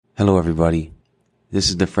Hello, everybody. This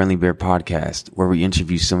is the Friendly Bear Podcast, where we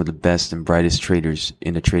interview some of the best and brightest traders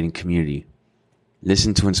in the trading community.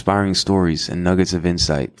 Listen to inspiring stories and nuggets of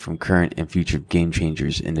insight from current and future game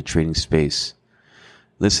changers in the trading space.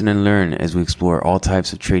 Listen and learn as we explore all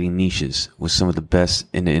types of trading niches with some of the best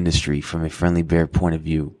in the industry from a Friendly Bear point of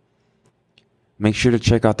view. Make sure to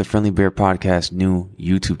check out the Friendly Bear Podcast new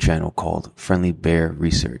YouTube channel called Friendly Bear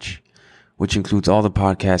Research, which includes all the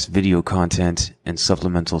podcast video content and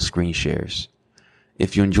supplemental screen shares.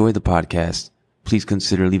 If you enjoy the podcast, please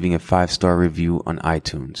consider leaving a 5-star review on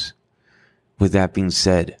iTunes. With that being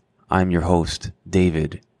said, I'm your host,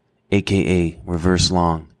 David, aka Reverse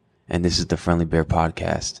Long, and this is the Friendly Bear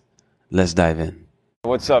Podcast. Let's dive in.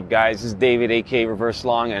 What's up, guys? This is David, aka Reverse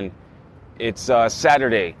Long, and it's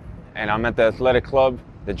Saturday, and I'm at the athletic club,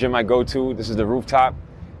 the gym I go to. This is the rooftop.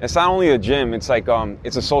 It's not only a gym, it's like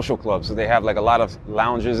it's a social club. So they have like a lot of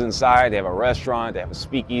lounges inside. They have a restaurant, they have a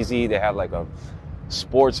speakeasy, they have like a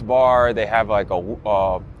sports bar, they have like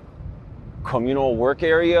a communal work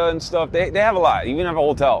area and stuff. They have a lot, even have a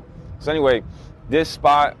hotel. So anyway, this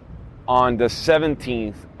spot on the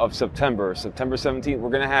 17th of September 17th, we're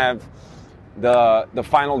gonna have the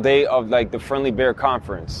final day of like the Friendly Bear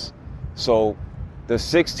Conference. So the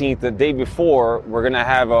 16th, the day before, we're gonna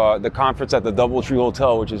have the conference at the DoubleTree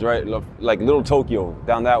Hotel, which is right like Little Tokyo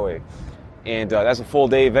down that way, and that's a full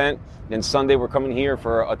day event. Then Sunday we're coming here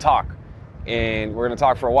for a talk, and we're gonna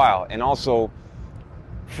talk for a while. And also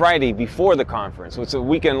Friday before the conference, so it's a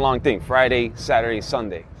weekend long thing. Friday, Saturday,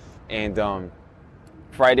 Sunday, and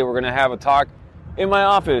Friday we're gonna have a talk in my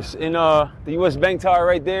office in the U.S. Bank Tower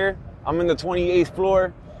right there. I'm in the 28th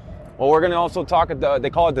floor. Well, we're going to also talk at they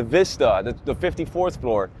call it the Vista, the 54th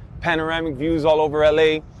floor. Panoramic views all over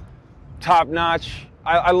LA, top notch.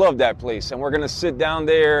 I love that place. And we're going to sit down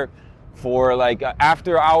there for like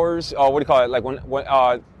after hours, what do you call it? Like when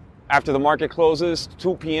after the market closes,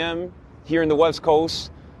 2 p.m. here in the West Coast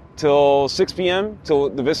till 6 p.m. till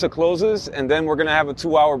the Vista closes. And then we're going to have a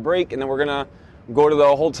 2-hour break. And then we're going to go to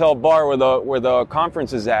the hotel bar where the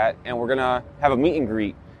conference is at. And we're going to have a meet and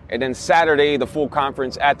greet. And then Saturday, the full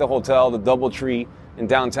conference at the hotel, the DoubleTree in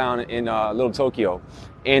downtown in Little Tokyo.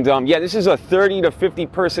 And this is a 30 to 50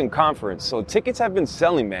 person conference. So tickets have been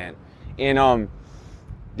selling, man. And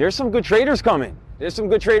there's some good traders coming. So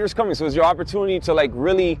it's your opportunity to like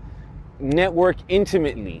really network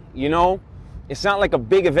intimately, you know? It's not like a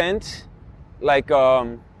big event. Like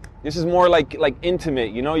this is more like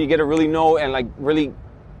intimate, you know? You get to really know and like really,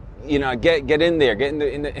 you know, get in there, get in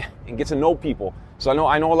the and get to know people. So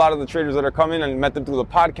I know a lot of the traders that are coming, and met them through the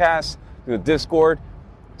podcast, through the Discord,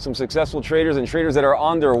 some successful traders and traders that are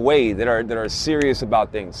on their way, that are serious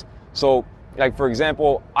about things. So, like for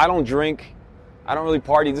example, I don't drink, I don't really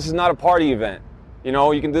party. This is not a party event. You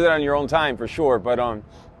know, you can do that on your own time for sure. But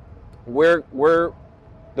where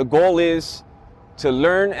the goal is to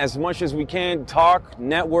learn as much as we can, talk,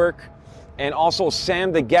 network, and also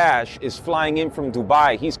Sam Dagash is flying in from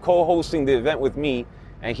Dubai. He's co-hosting the event with me,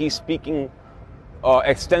 and he's speaking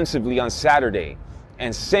extensively on Saturday.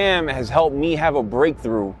 And Sam has helped me have a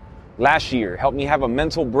breakthrough last year, helped me have a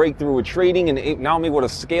mental breakthrough with trading, and now I'm able to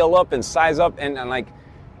scale up and size up, and like,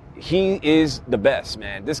 he is the best,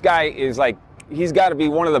 man. This guy is like, he's got to be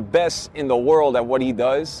one of the best in the world at what he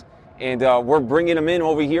does, and we're bringing him in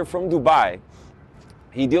over here from Dubai.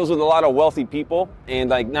 He deals with a lot of wealthy people, and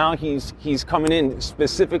like now he's coming in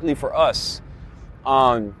specifically for us.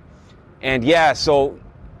 So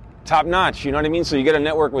top notch, you know what I mean? So you get to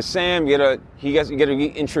network with Sam, you get to get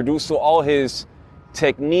introduced to all his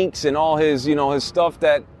techniques and all his, you know, his stuff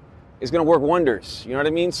that is going to work wonders. You know what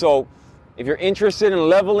I mean? So if you're interested in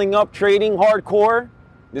leveling up trading hardcore,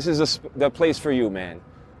 this is the place for you, man,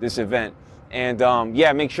 this event. And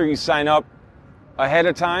make sure you sign up ahead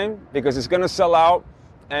of time, because it's going to sell out.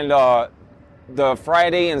 And the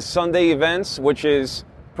Friday and Sunday events, which is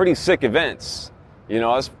pretty sick events, you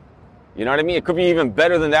know what I mean? It could be even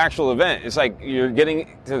better than the actual event. It's like you're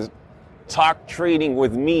getting to talk trading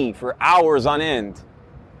with me for hours on end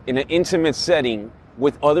in an intimate setting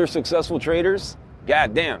with other successful traders.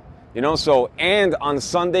 God damn. You know, so, and on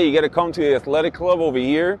Sunday, you get to come to the athletic club over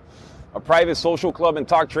here, a private social club, and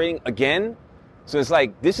talk trading again. So it's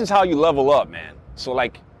like, this is how you level up, man. So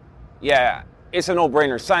like, yeah, it's a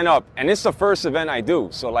no-brainer. Sign up. And it's the first event I do.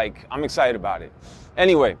 So like, I'm excited about it.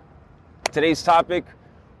 Anyway, today's topic,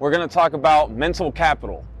 we're going to talk about mental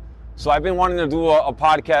capital. So I've been wanting to do a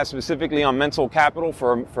podcast specifically on mental capital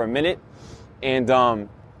for a minute. And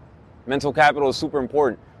mental capital is super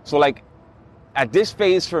important. So like at this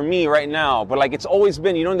phase for me right now, but like it's always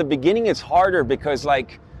been, you know, in the beginning it's harder because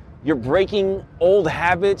like you're breaking old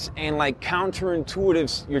habits and like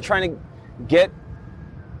counterintuitive. You're trying to get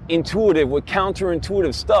intuitive with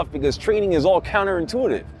counterintuitive stuff, because training is all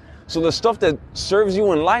counterintuitive. So the stuff that serves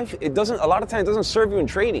you in life, a lot of times doesn't serve you in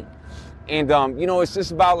training. And it's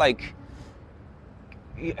just about like,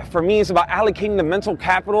 for me, it's about allocating the mental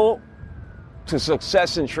capital to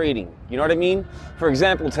success in trading. You know what I mean? For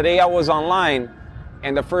example, today I was online,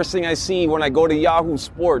 and the first thing I see when I go to Yahoo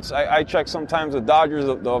Sports, I check sometimes the Dodgers,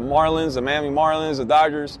 the Marlins, the Miami Marlins, the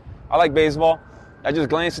Dodgers. I like baseball. I just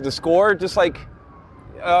glance at the score, just like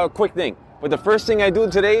a quick thing. But the first thing I do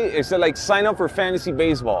today is to like sign up for fantasy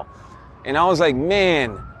baseball. And I was like,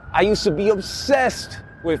 man, I used to be obsessed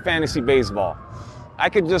with fantasy baseball. I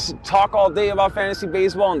could just talk all day about fantasy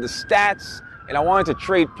baseball and the stats, and I wanted to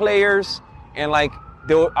trade players, and like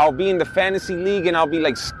I'll be in the fantasy league and I'll be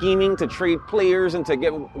like scheming to trade players and to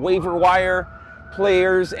get waiver wire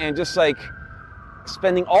players, and just like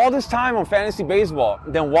spending all this time on fantasy baseball,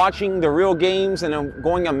 then watching the real games, and then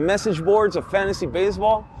going on message boards of fantasy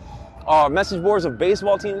baseball, message boards of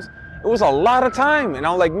baseball teams. It was a lot of time, and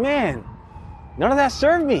I was like, man, none of that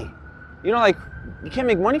served me. Like, you can't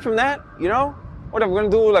make money from that, What am I gonna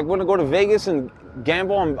do? Like, we're gonna go to Vegas and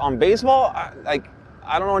gamble on baseball?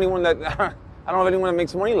 I don't know anyone that I don't know anyone that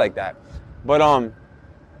makes money like that. But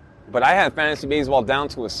I had fantasy baseball down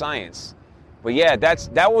to a science. But yeah,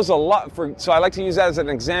 that was a lot so I like to use that as an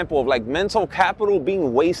example of like mental capital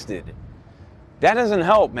being wasted. That doesn't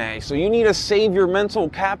help, man. So you need to save your mental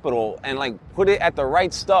capital and like put it at the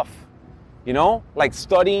right stuff. Like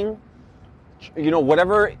studying,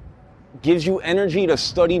 whatever gives you energy to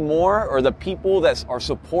study more, or the people that are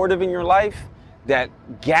supportive in your life that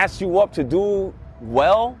gas you up to do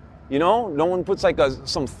well. No one puts like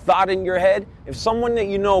some thought in your head. If someone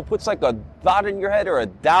that puts like a thought in your head or a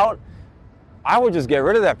doubt, I would just get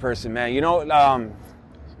rid of that person, man,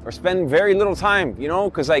 or spend very little time,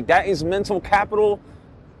 because like that is mental capital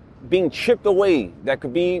being chipped away that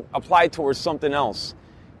could be applied towards something else.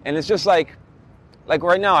 And it's just like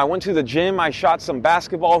right now, I went to the gym, I shot some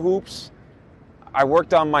basketball hoops, I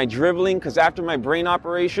worked on my dribbling, because after my brain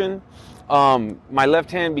operation, my left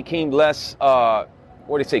hand became less,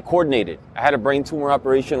 coordinated. I had a brain tumor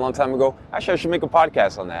operation a long time ago. Actually, I should make a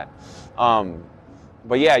podcast on that.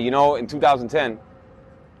 But yeah, in 2010,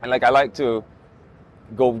 I like to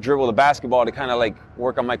go dribble the basketball to kind of like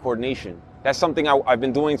work on my coordination. That's something I've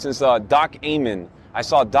been doing since Doc Amen. I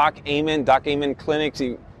saw Doc Amen Clinics,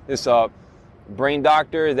 this brain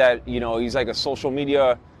doctor that, he's like a social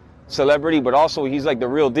media celebrity, but also he's like the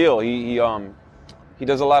real deal. He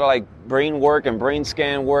does a lot of like brain work and brain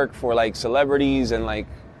scan work for like celebrities, and like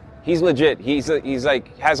he's legit. He's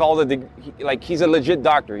like has all the he's a legit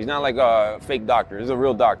doctor. He's not like a fake doctor. He's a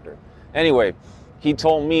real doctor. Anyway, he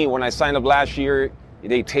told me when I signed up last year,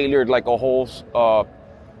 they tailored like a whole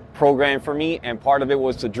program for me, and part of it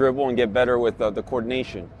was to dribble and get better with the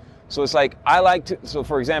coordination. So it's like so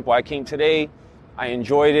for example, I came today, I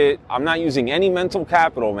enjoyed it. I'm not using any mental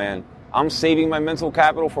capital, man. I'm saving my mental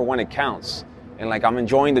capital for when it counts. And like I'm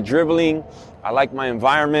enjoying the dribbling. I like my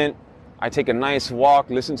environment. I take a nice walk,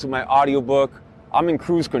 listen to my audiobook. I'm in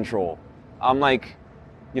cruise control. I'm like,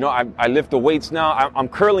 I lift the weights now. I'm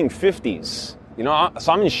curling 50s,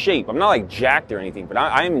 so I'm in shape. I'm not like jacked or anything, but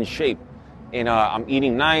I am in shape. And I'm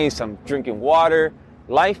eating nice. I'm drinking water.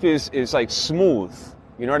 Life is like smooth.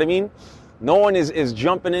 You know what I mean? No one is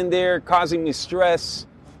jumping in there, causing me stress,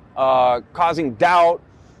 causing doubt,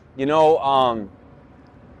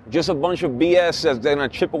 just a bunch of BS that's gonna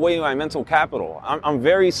chip away my mental capital. I'm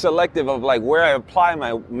very selective of like where I apply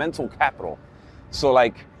my mental capital. So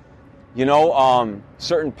like,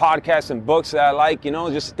 certain podcasts and books that I like,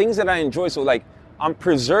 just things that I enjoy. So like, I'm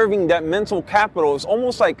preserving that mental capital. It's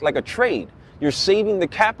almost like a trade. You're saving the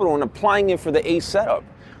capital and applying it for the A setup.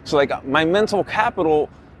 So like my mental capital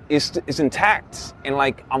is intact, and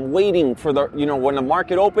like I'm waiting for the, when the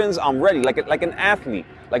market opens, I'm ready, like an athlete,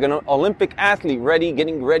 like an Olympic athlete,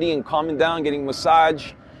 getting ready and calming down, getting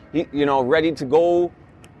massage, ready to go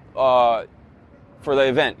for the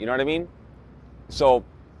event. You know what I mean? So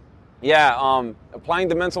yeah, applying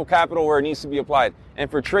the mental capital where it needs to be applied.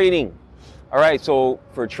 And for trading, all right, so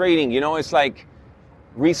for trading, it's like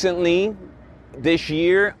recently this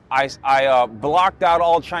year, I blocked out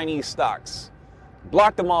all Chinese stocks.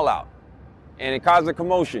 Blocked them all out, and it caused a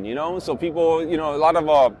commotion, So people, a lot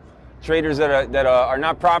of traders that are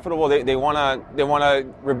not profitable, they wanna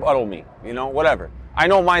rebuttal me, whatever. I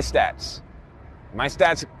know my stats. My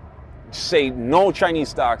stats say no Chinese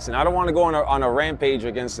stocks, and I don't want to go on a rampage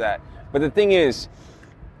against that. But the thing is,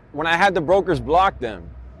 when I had the brokers block them,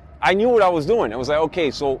 I knew what I was doing. It was like,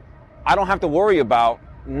 okay, so I don't have to worry about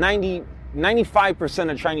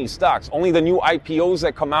 95% of Chinese stocks. Only the new IPOs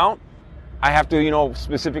that come out, I have to,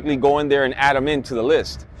 specifically go in there and add them into the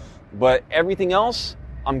list. But everything else,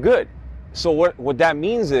 I'm good. So what that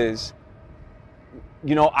means is,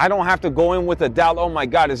 I don't have to go in with a doubt, oh my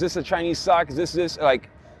God, is this a Chinese stock? Is this? Like,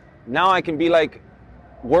 now I can be like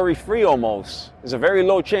worry-free almost. There's a very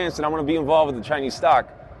low chance that I'm going to be involved with the Chinese stock.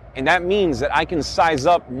 And that means that I can size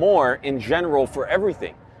up more in general for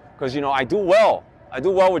everything. Because, I do well. I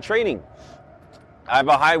do well with trading. I have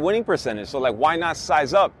a high winning percentage. So, like, why not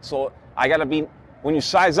size up? So I got to be, when you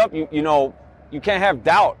size up, you can't have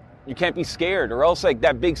doubt. You can't be scared, or else, like,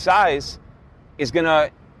 that big size is going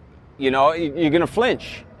to, you're going to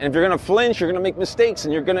flinch. And if you're going to flinch, you're going to make mistakes,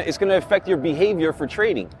 and it's going to affect your behavior for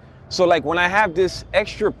trading. So, like, when I have this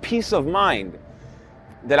extra peace of mind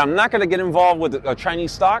that I'm not going to get involved with a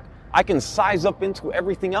Chinese stock, I can size up into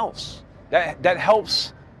everything else. That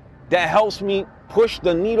helps me push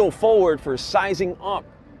the needle forward for sizing up,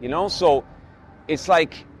 So it's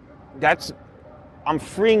like I'm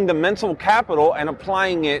freeing the mental capital and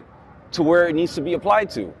applying it to where it needs to be applied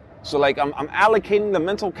to. So, like, I'm allocating the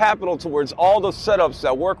mental capital towards all the setups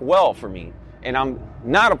that work well for me. And I'm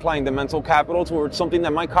not applying the mental capital towards something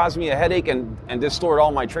that might cause me a headache and distort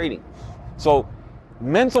all my trading. So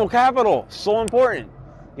mental capital, so important,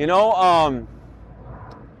 and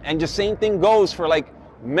the same thing goes for, like,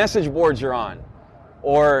 message boards you're on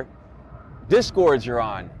or Discords you're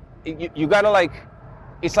on. You gotta, like,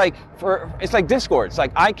 it's like Discord. It's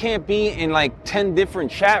like I can't be in like 10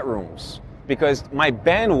 different chat rooms because my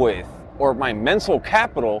bandwidth or my mental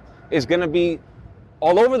capital is gonna be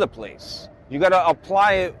all over the place. You gotta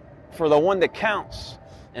apply it for the one that counts,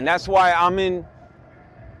 and that's why I'm in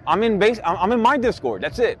my Discord.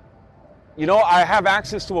 That's it. I have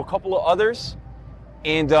access to a couple of others,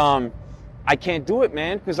 and I can't do it,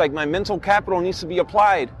 man, because, like, my mental capital needs to be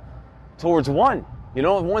applied towards one.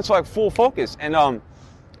 One, so I have full focus. And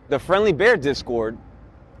the Friendly Bear Discord,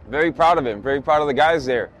 very proud of it. I'm very proud of the guys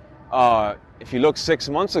there. If you look 6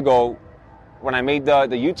 months ago, when I made the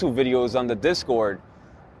YouTube videos on the Discord,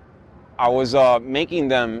 I was making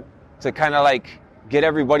them to kind of like get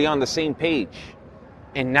everybody on the same page.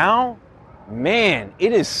 And now, man,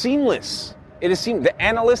 it is seamless. It is seamless. The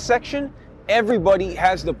analyst section, everybody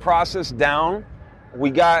has the process down. We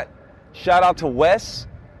got, shout out to Wes.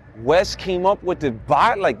 Wes came up with the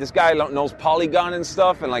bot. Like, this guy knows Polygon and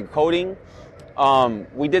stuff and, like, coding.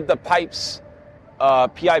 We did the Pipes,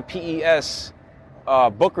 P-I-P-E-S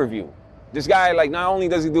book review. This guy, like, not only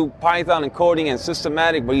does he do Python and coding and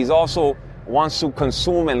systematic, but he's also wants to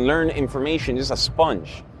consume and learn information. Just a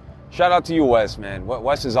sponge. Shout out to you, Wes, man.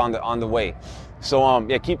 Wes is on the way. So,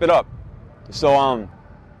 yeah, keep it up. So,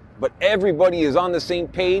 but everybody is on the same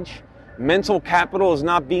page. Mental capital is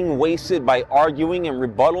not being wasted by arguing and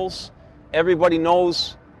rebuttals. Everybody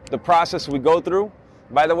knows the process we go through.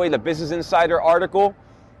 By the way, the Business Insider article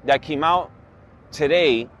that came out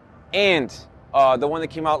today and the one that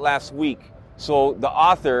came out last week. So the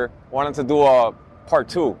author wanted to do a part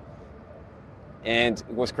 2. And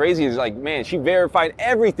what's crazy is, like, man, she verified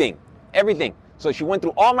everything. So she went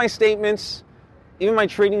through all my statements, even my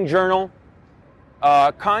trading journal,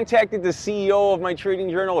 contacted the CEO of my trading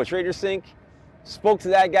journal, or TraderSync, spoke to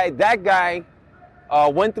that guy. That guy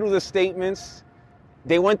went through the statements.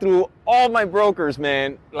 They went through all my brokers,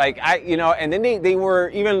 man. Like, and then they were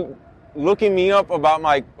even looking me up about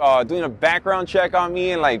my, doing a background check on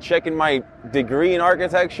me and, like, checking my degree in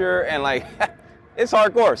architecture and, like, it's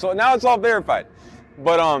hardcore. So now it's all verified.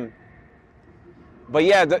 But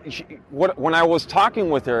yeah, when I was talking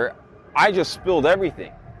with her, I just spilled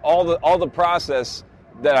everything, all the process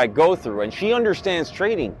that I go through, and she understands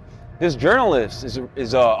trading. This journalist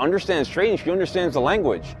understands trading. She understands the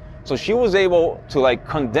language, so she was able to, like,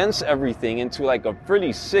 condense everything into, like, a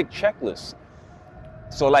pretty sick checklist.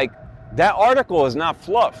 So, like, that article is not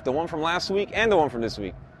fluff. The one from last week and the one from this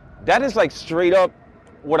week, that is, like, straight up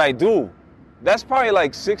what I do. That's probably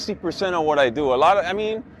like 60% of what I do. A lot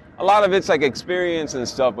of it's like experience and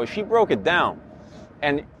stuff, but she broke it down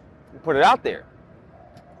and put it out there.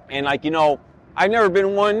 And, like, I've never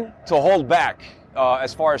been one to hold back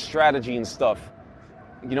as far as strategy and stuff.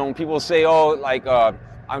 When people say, oh, like, I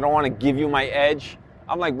don't want to give you my edge,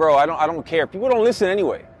 I'm like, bro, I don't care. People don't listen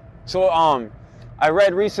anyway. So I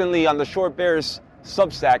read recently on the Short Bears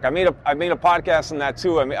Substack. I made a podcast on that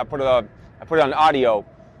too. I put it on audio.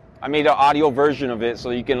 I made an audio version of it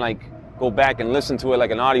so you can, like, go back and listen to it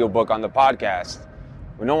like an audiobook on the podcast.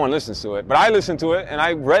 But no one listens to it. But I listened to it and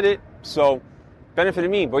I read it, so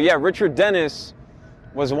benefited me. But yeah, Richard Dennis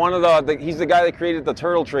was one of he's the guy that created the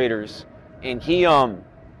Turtle Traders. And he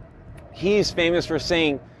he is famous for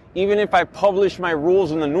saying, even if I publish my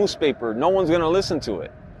rules in the newspaper, no one's going to listen to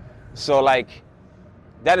it. So, like,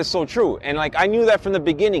 that is so true. And, like, I knew that from the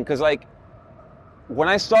beginning because, like, when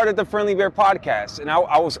I started the Friendly Bear podcast and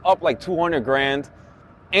I was up like 200 grand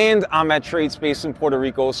and I'm at TradeSpace in Puerto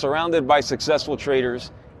Rico surrounded by successful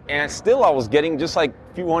traders and still I was getting just like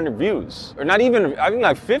a few hundred views or not even, I think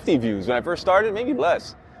like 50 views when I first started, maybe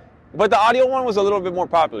less. But the audio one was a little bit more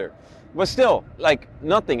popular. But still, like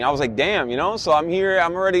nothing. I was like, damn, you know, so I'm here,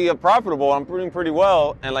 I'm already profitable, I'm doing pretty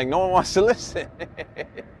well and like no one wants to listen.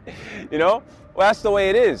 You know? Well, that's the way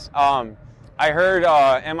it is. I heard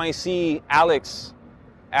MIC Alex,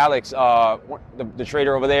 the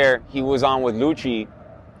trader over there, he was on with Lucci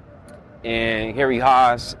and Harry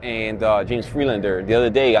Haas and James Freelander the other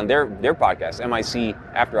day on their podcast, MIC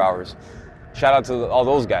After Hours. Shout out to all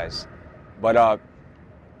those guys. But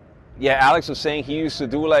yeah, Alex was saying he used to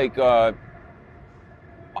do like YouTube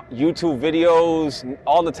videos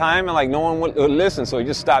all the time and like no one would listen, so he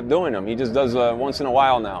just stopped doing them. He just does once in a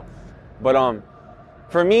while now. But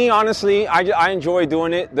for me, honestly, I enjoy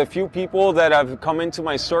doing it. The few people that have come into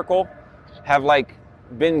my circle have like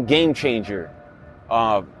been game changer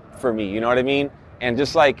for me, you know what I mean? And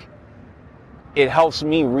just like it helps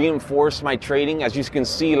me reinforce my trading. As you can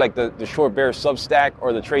see, like the Short Bear Substack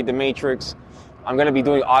or the Trade the Matrix. I'm going to be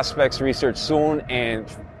doing Auspex research soon and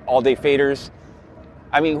all day faders.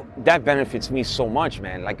 I mean, that benefits me so much,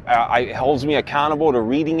 man. Like it holds me accountable to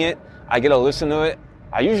reading it. I get to listen to it.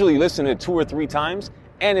 I usually listen to it 2 or 3 times.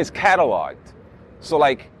 And it's cataloged. So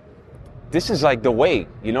like, this is like the way,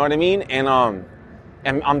 you know what I mean? And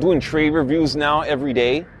I'm doing trade reviews now every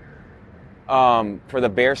day for the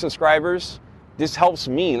Bear subscribers. This helps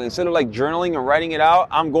me. Instead of like journaling and writing it out,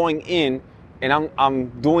 I'm going in and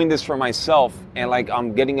I'm doing this for myself. And like,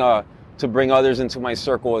 I'm getting to bring others into my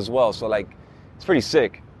circle as well. So like, it's pretty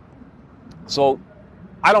sick. So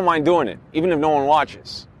I don't mind doing it, even if no one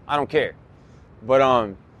watches. I don't care.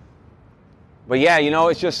 But yeah, you know,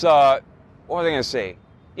 it's just, what was I going to say?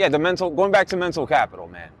 Yeah, going back to mental capital,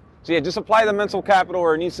 man. So yeah, just apply the mental capital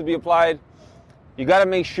where it needs to be applied. You got to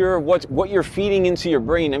make sure what you're feeding into your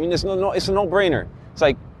brain. I mean, it's a no-brainer. It's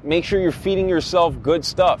like, make sure you're feeding yourself good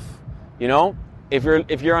stuff, you know? If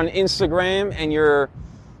you're on Instagram and you're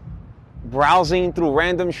browsing through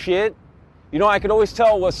random shit, you know, I could always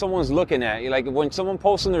tell what someone's looking at. Like, when someone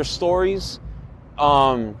posts in their stories,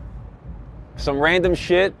 some random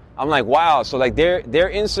shit, I'm like, wow, so like their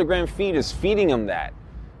Instagram feed is feeding them that.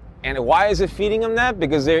 And why is it feeding them that?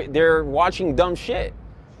 Because they're watching dumb shit.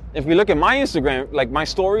 If you look at my Instagram, like my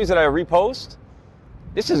stories that I repost,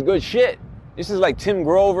 this is good shit. This is like Tim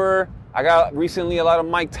Grover. I got recently a lot of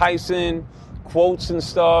Mike Tyson quotes and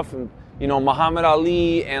stuff, and you know, Muhammad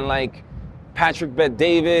Ali and like Patrick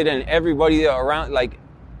Bet-David and everybody around, like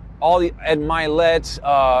all the Ed Milet,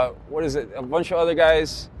 what is it? A bunch of other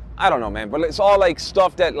guys. I don't know, man, but it's all like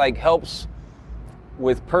stuff that like helps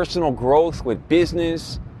with personal growth, with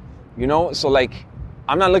business, you know? So like,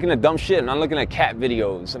 I'm not looking at dumb shit. I'm not looking at cat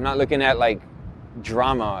videos. I'm not looking at like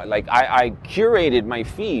drama. Like I curated my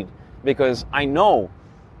feed because I know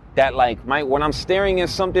that like when I'm staring at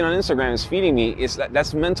something on Instagram is feeding me,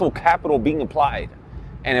 that's mental capital being applied.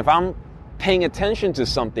 And if I'm paying attention to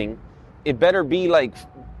something, it better be like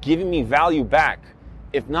giving me value back.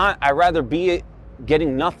 If not, I'd rather be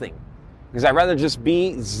getting nothing, because I'd rather just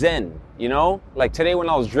be zen, you know? Like today when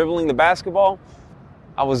I was dribbling the basketball,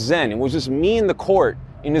 I was zen. It was just me in the court,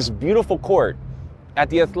 in this beautiful court at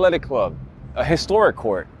the athletic club, a historic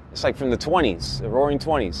court. It's like from the 20s, the roaring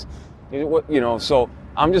 20s. You know, so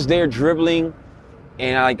I'm just there dribbling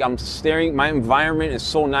and I'm staring. My environment is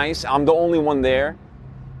so nice. I'm the only one there.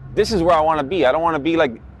 This is where I want to be. I don't want to be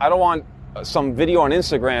like, I don't want some video on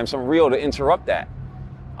Instagram, some reel to interrupt that.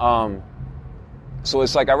 So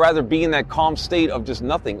it's like, I'd rather be in that calm state of just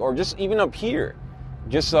nothing, or just even up here,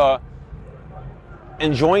 just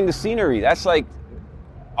enjoying the scenery. That's like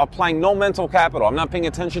applying no mental capital. I'm not paying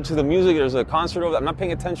attention to the music. There's a concert over there. I'm not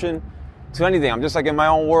paying attention to anything. I'm just like in my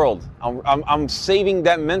own world. I'm saving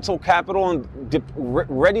that mental capital and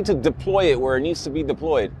ready to deploy it where it needs to be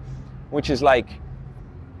deployed, which is like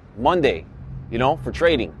Monday, you know, for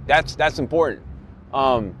trading. That's important.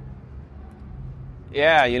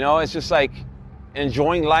 Yeah, you know, it's just like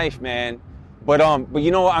enjoying life, man. But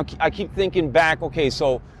you know, I keep thinking back. Okay,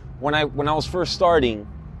 so when I was first starting,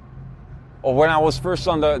 or when I was first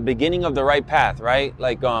on the beginning of the right path, right?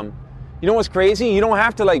 Like, you know what's crazy? You don't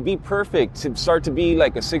have to like be perfect to start to be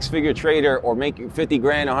like a 6-figure trader or make 50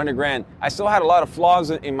 grand, 100 grand. I still had a lot of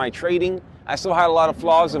flaws in my trading. I still had a lot of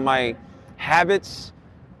flaws in my habits,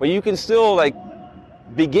 but you can still like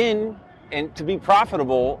begin and to be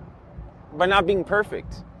profitable by not being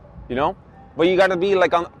perfect, you know? But you got to be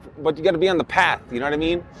like but you got to be on the path, you know what I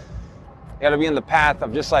mean? You got to be on the path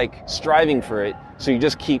of just like striving for it. So you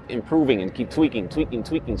just keep improving and keep tweaking.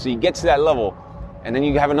 So you get to that level, and then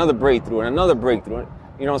you have another breakthrough and another breakthrough,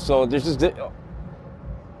 you know? So there's just,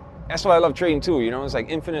 that's why I love trading too, you know? It's like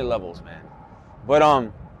infinite levels, man.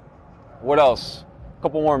 But what else? A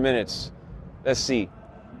couple more minutes. Let's see.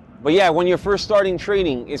 But yeah, when you're first starting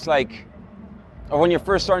trading, it's like, or when you're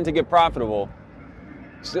first starting to get profitable,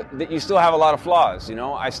 you still have a lot of flaws, you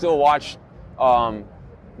know? I still watch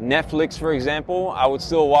Netflix, for example. I would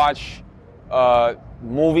still watch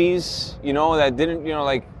movies, you know, that didn't, you know,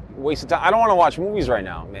 like waste of time. I don't want to watch movies right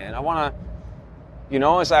now, man. I want to, you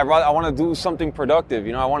know, I want to do something productive,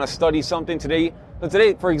 you know? I want to study something today. So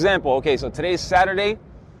today, for example, okay, so today's Saturday.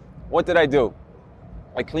 What did I do?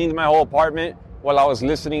 I cleaned my whole apartment while I was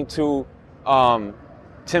listening to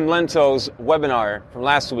Tim Lento's webinar from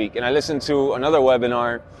last week. And I listened to another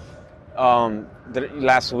webinar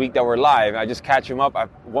last week that were live. I just catch them up at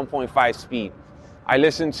 1.5 speed. I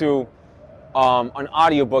listened to an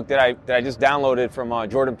audiobook that I just downloaded from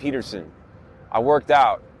Jordan Peterson. I worked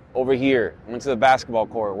out over here, went to the basketball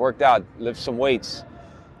court, worked out, lifted some weights.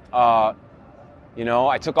 You know,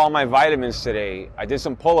 I took all my vitamins today. I did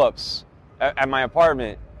some pull-ups at my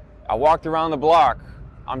apartment. I walked around the block.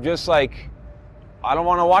 I'm just like, I don't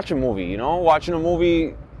want to watch a movie, you know? Watching a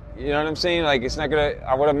movie, you know what I'm saying? Like, it's not going to,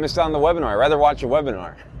 I would have missed out on the webinar. I'd rather watch a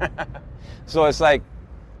webinar. So it's like,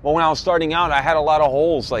 well, when I was starting out, I had a lot of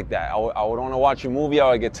holes like that. I would want to watch a movie.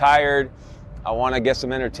 I would get tired. I want to get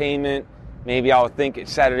some entertainment. Maybe I would think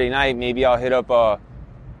it's Saturday night. Maybe I'll hit up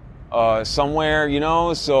somewhere, you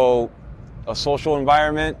know? So a social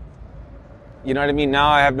environment, you know what I mean? Now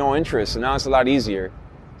I have no interest, and now it's a lot easier.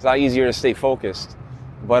 It's a lot easier to stay focused.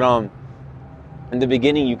 But in the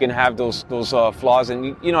beginning, you can have those flaws,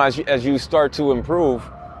 and you know, as you start to improve,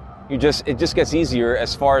 it just gets easier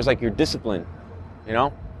as far as like your discipline, you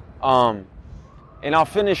know. And I'll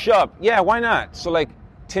finish up. Yeah, why not? So like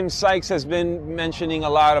Tim Sykes has been mentioning a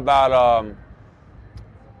lot about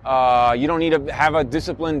you don't need to have a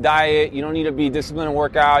disciplined diet. You don't need to be disciplined and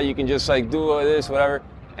work out. You can just like do this, whatever.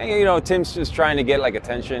 And you know, Tim's just trying to get like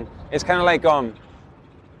attention. It's kind of like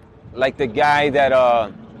the guy that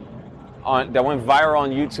that went viral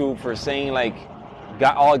on YouTube for saying like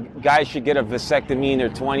all guys should get a vasectomy in their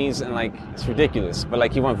 20s, and like it's ridiculous. But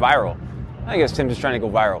like he went viral. I guess Tim's just trying to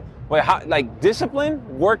go viral. But how, like discipline,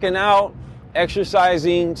 working out,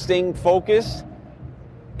 exercising, staying focused.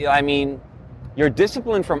 I mean, your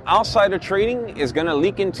discipline from outside of trading is going to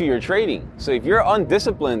leak into your trading. So if you're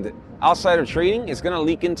undisciplined outside of trading, it's going to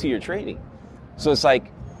leak into your trading. So it's like,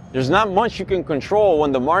 there's not much you can control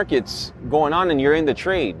when the market's going on and you're in the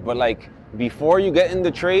trade. But like, before you get in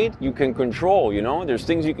the trade, you can control, you know? There's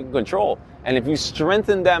things you can control. And if you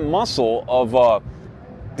strengthen that muscle of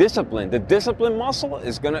discipline, the discipline muscle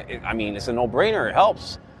is going to, I mean, it's a no-brainer. It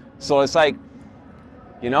helps. So it's like,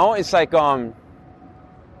 you know, it's like,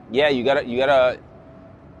 yeah, you gotta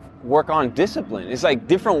work on discipline. It's like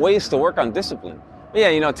different ways to work on discipline. But yeah,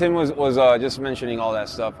 you know, Tim was just mentioning all that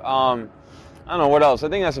stuff. I don't know what else. I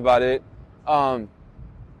think that's about it.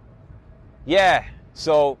 Yeah.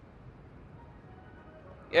 So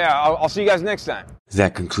yeah, I'll see you guys next time.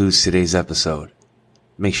 That concludes today's episode.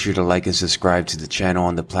 Make sure to like and subscribe to the channel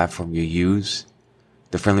on the platform you use.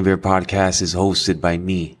 The Friendly Bear Podcast is hosted by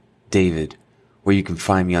me, David, where you can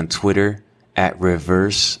find me on Twitter at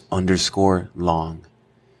 @reverse_long.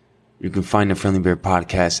 You can find the Friendly Bear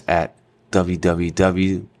Podcast at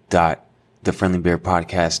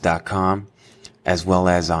www.thefriendlybearpodcast.com, as well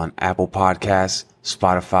as on Apple Podcasts,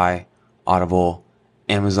 Spotify, Audible,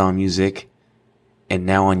 Amazon Music, and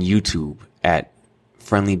now on YouTube at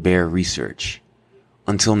Friendly Bear Research.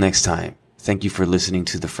 Until next time, thank you for listening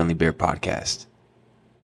to the Friendly Bear Podcast.